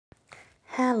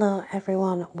Hello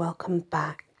everyone, welcome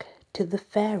back to the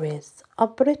fairies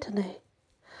of Brittany,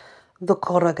 the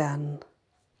Korrigan,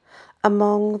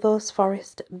 among those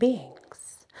forest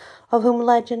beings of whom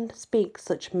legend speaks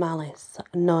such malice.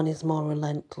 None is more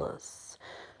relentless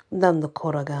than the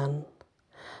Korrigan,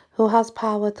 who has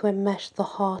power to enmesh the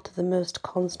heart of the most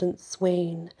constant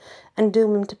swain and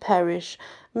doom him to perish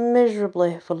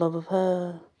miserably for love of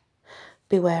her.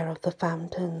 Beware of the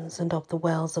fountains and of the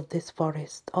wells of this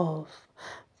forest of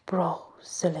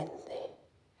Silinthe,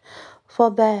 for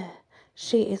there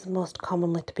she is most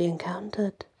commonly to be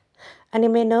encountered, and you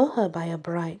may know her by her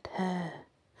bright hair,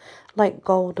 like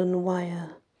golden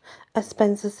wire, as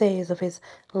Spenser says of his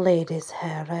lady's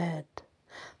hair red,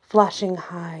 flashing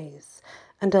eyes,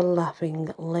 and her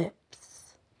laughing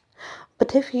lips.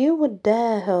 But if you would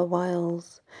dare her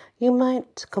wiles, you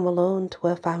might come alone to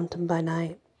her fountain by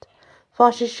night,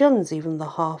 for she shuns even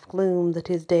the half-gloom that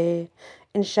is day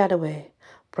in shadowy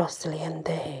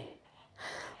Broceliande.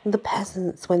 The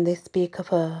peasants, when they speak of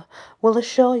her, will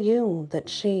assure you that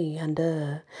she and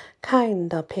her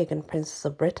kind are pagan princes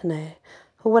of Brittany,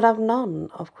 who would have none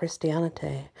of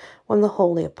Christianity when the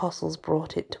holy apostles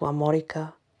brought it to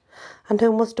Armorica, and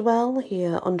who must dwell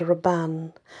here under a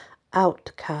ban,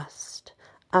 outcast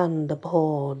and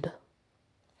abhorred.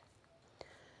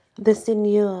 The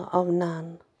Seigneur of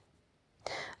Nan.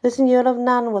 The Seigneur of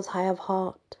Nan was high of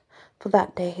heart, for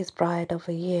that day his bride of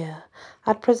a year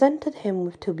had presented him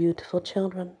with two beautiful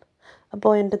children, a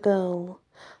boy and a girl,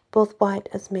 both white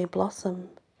as May blossom.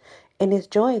 In his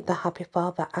joy the happy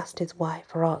father asked his wife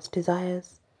for heart's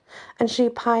desires, and she,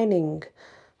 pining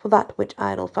for that which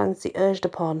idle fancy urged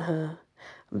upon her,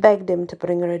 begged him to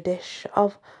bring her a dish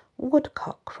of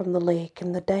woodcock from the lake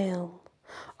in the dale,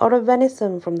 or of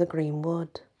venison from the green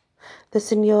wood. The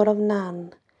Seigneur of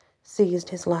Nan seized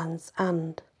his lance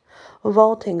and,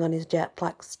 vaulting on his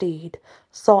jet-black steed,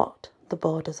 sought the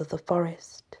borders of the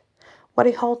forest, where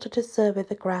he halted to survey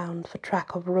the ground for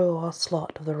track of roe or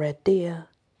slot of the red deer.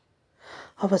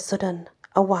 Of a sudden,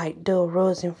 a white doe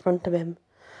rose in front of him,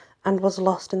 and was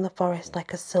lost in the forest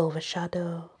like a silver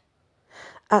shadow.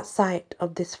 At sight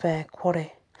of this fair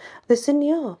quarry, the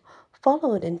Seigneur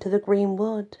followed into the green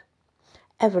wood.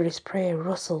 Ever his prey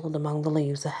rustled among the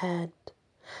leaves ahead,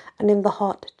 and in the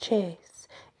hot chase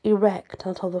he wrecked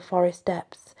out of the forest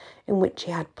depths in which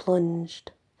he had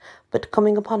plunged. But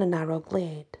coming upon a narrow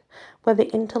glade, where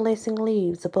the interlacing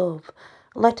leaves above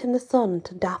let in the sun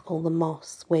to dapple the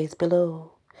moss ways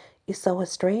below, he saw a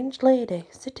strange lady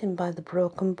sitting by the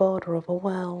broken border of a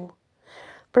well,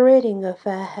 braiding her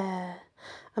fair hair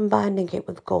and binding it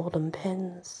with golden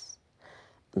pins.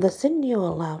 The Seigneur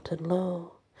louted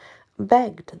low,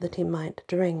 begged that he might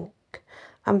drink,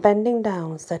 and bending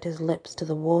down set his lips to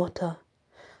the water.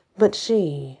 But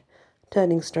she,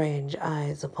 turning strange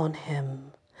eyes upon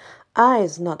him,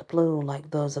 eyes not blue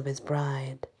like those of his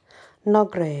bride, nor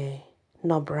grey,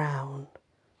 nor brown,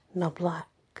 nor black,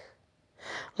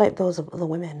 like those of other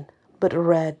women, but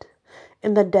red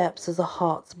in the depths as the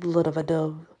heart's blood of a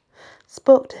dove,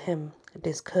 spoke to him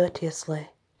discourteously.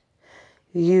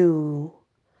 "You,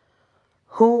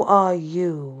 who are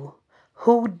you?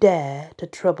 Who dare to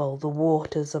trouble the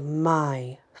waters of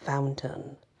my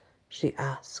fountain?" she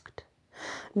asked.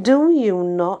 "Do you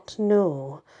not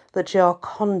know that your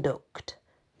conduct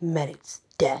merits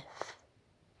death?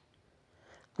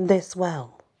 This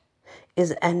well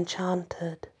is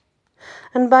enchanted,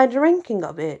 and by drinking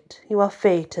of it you are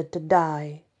fated to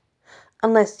die,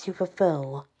 unless you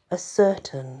fulfill a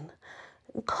certain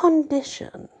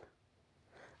condition."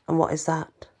 "And what is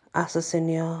that?" asked the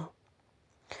Seigneur.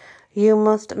 "You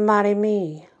must marry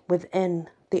me within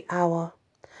the hour,"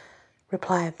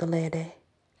 replied the lady.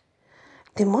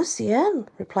 "De Monsieur,"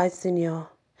 replied Seigneur,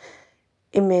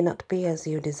 "it may not be as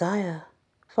you desire,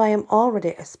 for I am already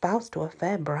espoused to a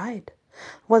fair bride,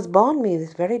 who has borne me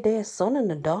this very day a son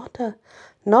and a daughter,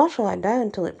 nor shall I die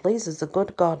until it pleases the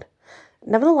good God.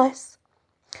 Nevertheless,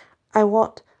 I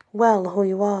wot well who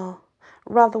you are.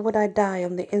 Rather would I die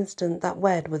on the instant that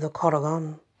wed with a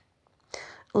Korrigan."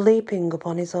 Leaping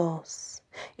upon his horse,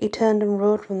 he turned and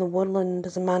rode from the woodland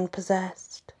as a man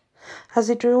possessed. As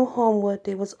he drew homeward,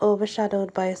 he was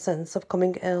overshadowed by a sense of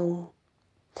coming ill.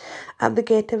 At the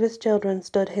gate of his children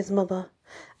stood his mother,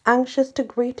 anxious to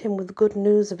greet him with good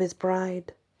news of his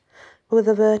bride. With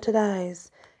averted eyes,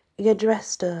 he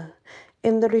addressed her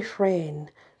in the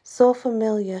refrain so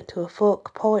familiar to a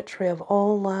folk poetry of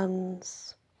all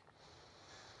lands.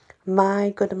 "My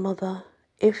good mother,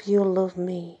 if you love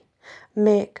me,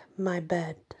 make my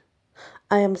bed.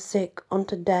 I am sick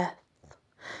unto death.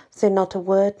 Say not a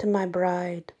word to my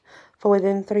bride, for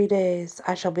within 3 days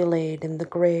I shall be laid in the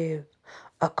grave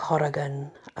A Korrigan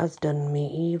has done me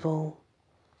evil.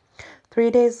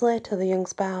 3 days later, the young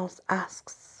spouse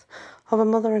asks of her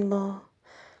mother-in-law,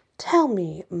 "Tell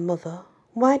me, mother,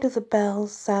 why do the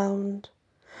bells sound?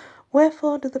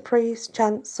 Wherefore do the priests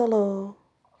chant so low?"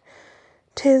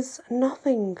 "'Tis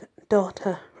nothing,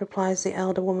 daughter," replies the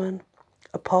elder woman.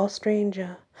 "A poor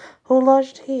stranger who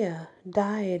lodged here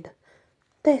died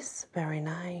this very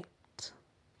night."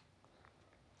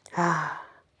 "Ah,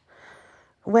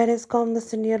 where is gone the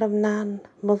Seigneur of Nan,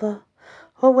 mother?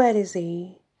 Oh, where is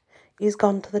he?" "He's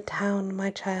gone to the town,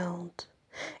 my child.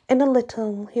 In a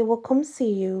little he will come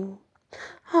see you."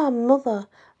 "Ah, mother,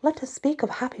 let us speak of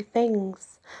happy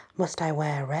things. Must I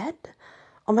wear red,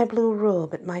 or my blue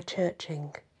robe at my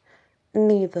churching?"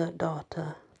 "Neither,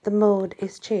 daughter. The mode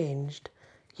is changed.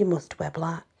 You must wear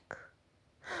black."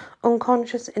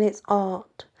 Unconscious in its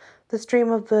art, the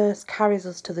stream of verse carries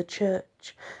us to the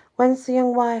church, whence the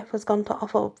young wife has gone to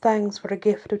offer up thanks for a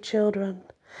gift of children.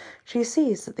 She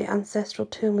sees that the ancestral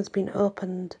tomb has been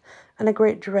opened, and a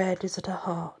great dread is at her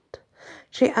heart.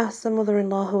 She asks the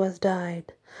mother-in-law who has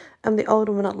died, and the old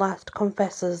woman at last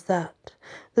confesses that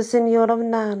the Seigneur of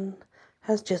Nan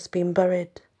has just been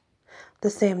buried. The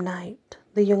same night,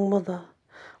 the young mother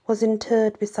was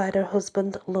interred beside her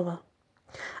husband's lover,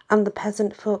 and the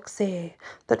peasant folk say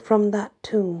that from that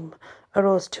tomb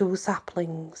arose 2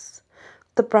 saplings,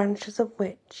 the branches of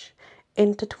which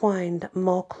intertwined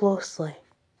more closely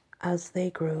as they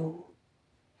grew.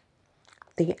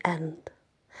 The end.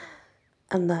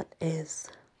 And that is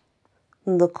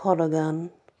the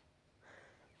Korrigan,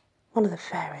 one of the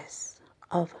fairies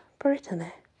of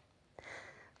Brittany.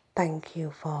 Thank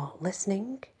you for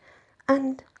listening,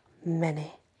 and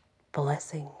many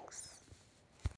blessings.